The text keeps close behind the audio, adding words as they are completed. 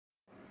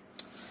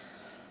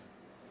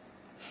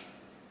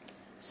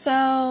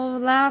So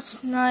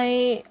last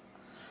night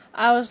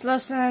I was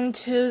listening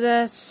to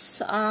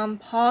this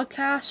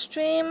podcast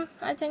stream,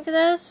 I think it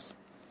is.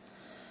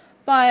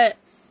 But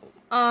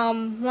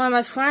one of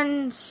my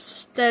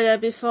friends did it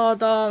before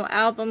the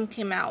album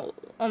came out,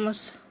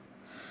 almost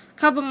a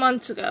couple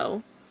months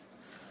ago.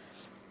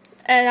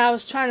 And I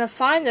was trying to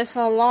find it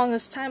for the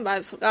longest time, but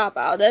I forgot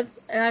about it.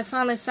 And I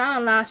finally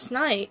found it last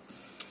night.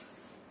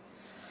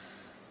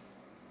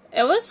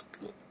 It was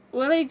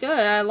really good.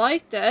 I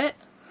liked it.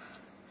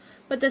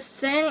 But the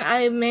thing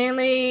I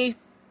mainly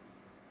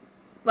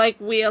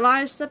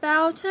realized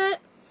about it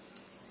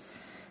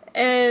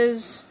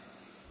is,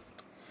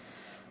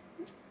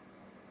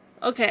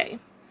 okay,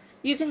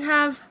 you can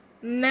have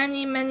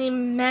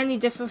many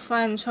different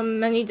friends from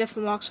many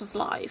different walks of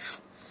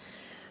life.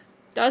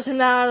 Doesn't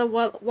matter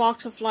what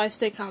walks of life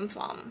they come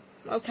from,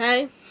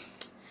 okay?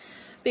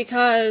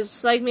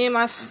 Because like me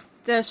and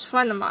this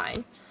friend of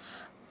mine,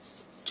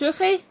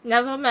 truthfully,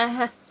 never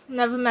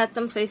met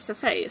them face to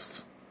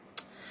face.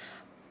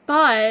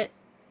 But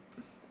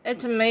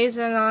it's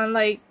amazing on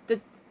the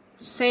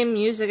same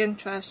music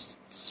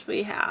interests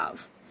we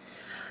have.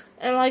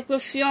 And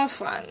with your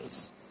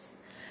friends,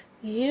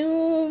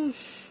 you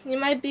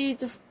might be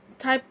the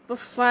type of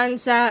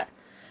friends that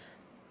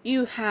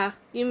you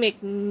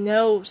make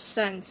no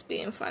sense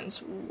being friends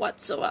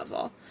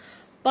whatsoever.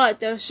 But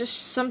there's just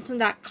something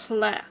that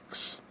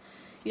clicks.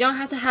 You don't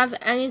have to have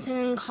anything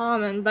in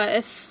common, but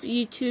if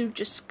you two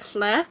just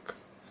click,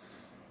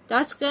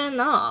 that's good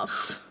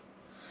enough.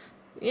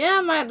 Yeah,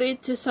 it might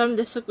lead to some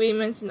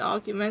disagreements and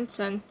arguments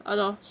and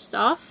other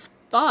stuff,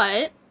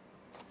 but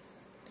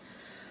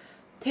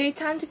take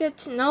time to get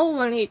to know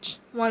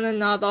one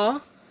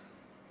another,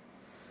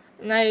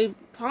 and I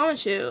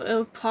promise you, it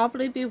will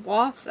probably be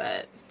worth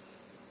it.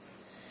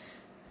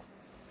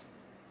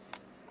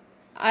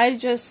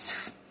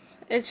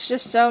 It's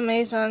just so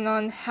amazing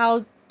on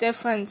how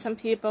different some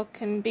people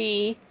can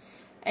be,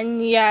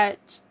 and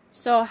yet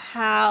still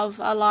have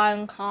a lot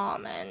in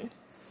common.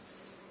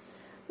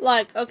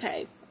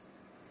 Okay,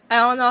 I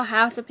don't know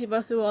half the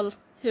people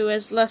who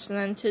is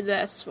listening to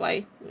this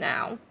right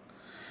now,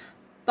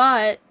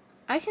 but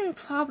I can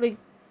probably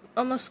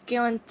almost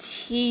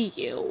guarantee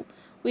you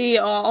we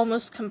are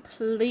almost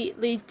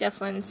completely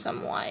different in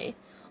some way,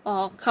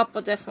 or a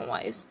couple different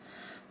ways.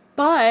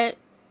 But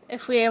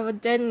if we ever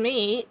did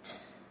meet,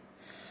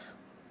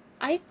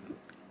 I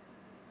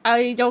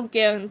don't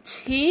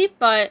guarantee,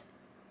 but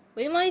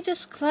we might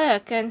just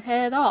click and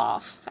hit it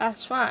off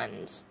as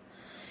friends.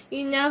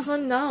 You never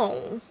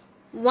know.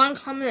 One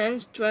common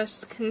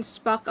interest can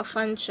spark a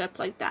friendship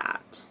like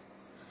that.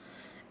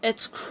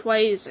 It's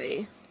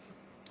crazy.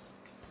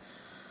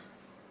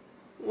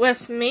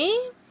 With me,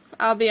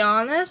 I'll be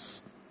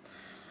honest,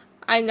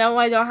 I know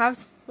I don't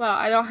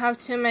have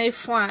too many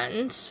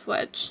friends,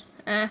 which,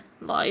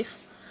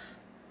 life.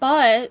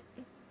 But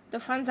the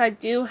friends I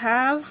do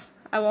have,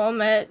 I will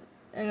admit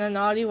in a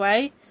naughty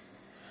way,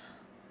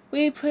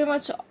 we pretty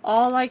much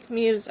all like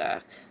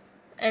music.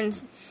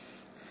 And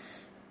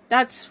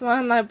that's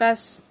one of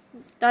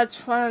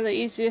the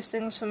easiest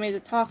things for me to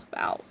talk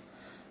about.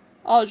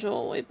 All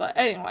jewelry, but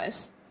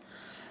anyways.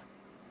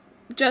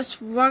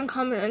 Just one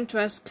common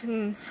interest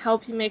can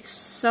help you make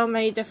so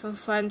many different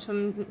friends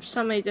from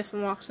so many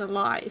different walks of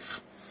life.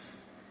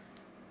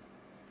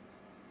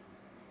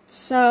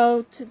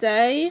 So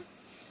today,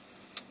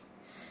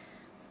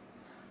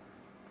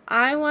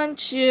 I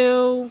want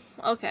you,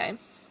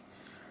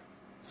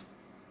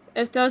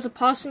 if there's a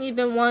person you've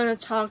been wanting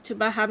to talk to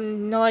but have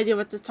no idea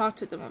what to talk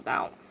to them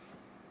about,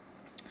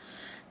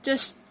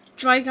 just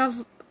strike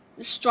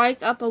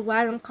up a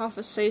random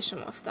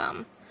conversation with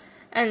them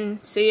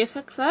and see if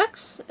it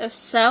clicks. If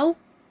so,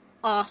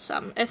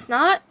 awesome. If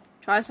not,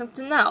 try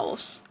something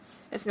else.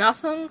 If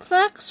nothing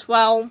clicks,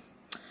 well,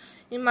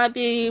 you might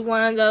be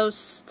one of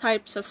those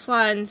types of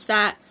friends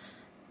that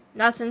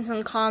nothing's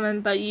in common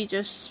but you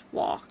just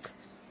walk.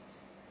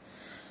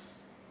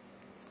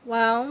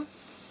 Well,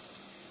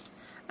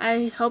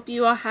 I hope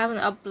you are having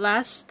a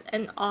blessed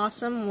and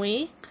awesome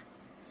week.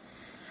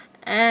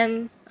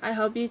 And I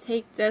hope you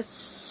take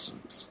this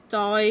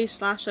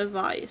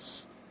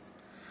story/advice.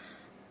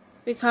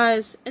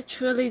 Because it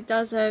truly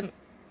doesn't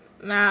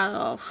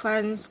matter.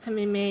 Friends can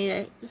be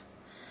made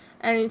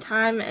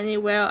anytime,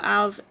 anywhere,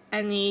 out of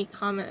any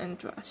common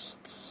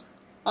interests.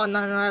 Or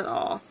none at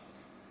all.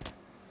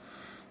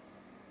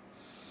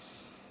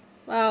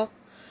 Well,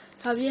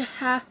 hope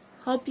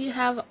you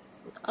have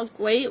a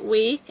great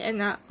week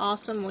and an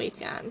awesome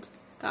weekend.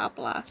 God bless.